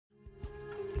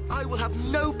I will have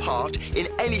no part in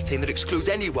anything that excludes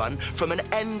anyone from an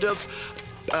end of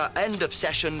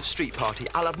session street party.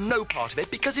 I'll have no part of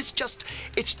it because it's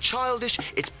childish,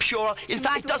 it's pure. In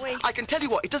fact, I can tell you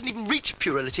what, it doesn't even reach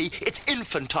puerility, it's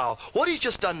infantile. What he's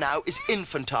just done now is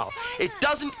infantile. It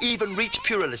doesn't even reach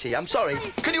puerility. I'm sorry.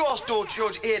 Can you ask George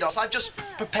Eardos? I've just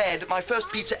prepared my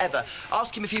first pizza ever.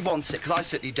 Ask him if he wants it, because I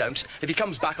certainly don't. If he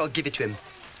comes back, I'll give it to him.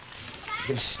 He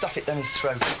can stuff it down his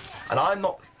throat. And I'm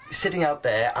not sitting out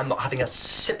there, I'm not having a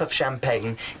sip of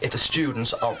champagne if the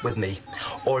students aren't with me,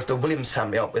 or if the Williams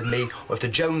family aren't with me, or if the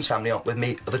Jones family aren't with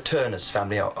me, or the Turners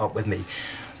family aren't with me.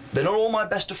 They're not all my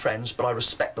best of friends, but I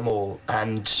respect them all,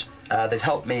 and they've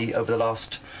helped me over the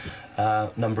last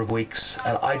number of weeks,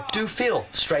 and I do feel,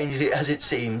 strangely as it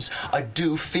seems, I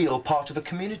do feel part of a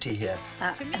community here.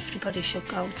 That everybody should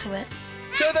go to it.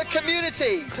 To the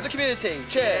community! To the community!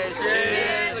 Cheers!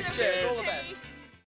 Cheers! Cheers! All the best.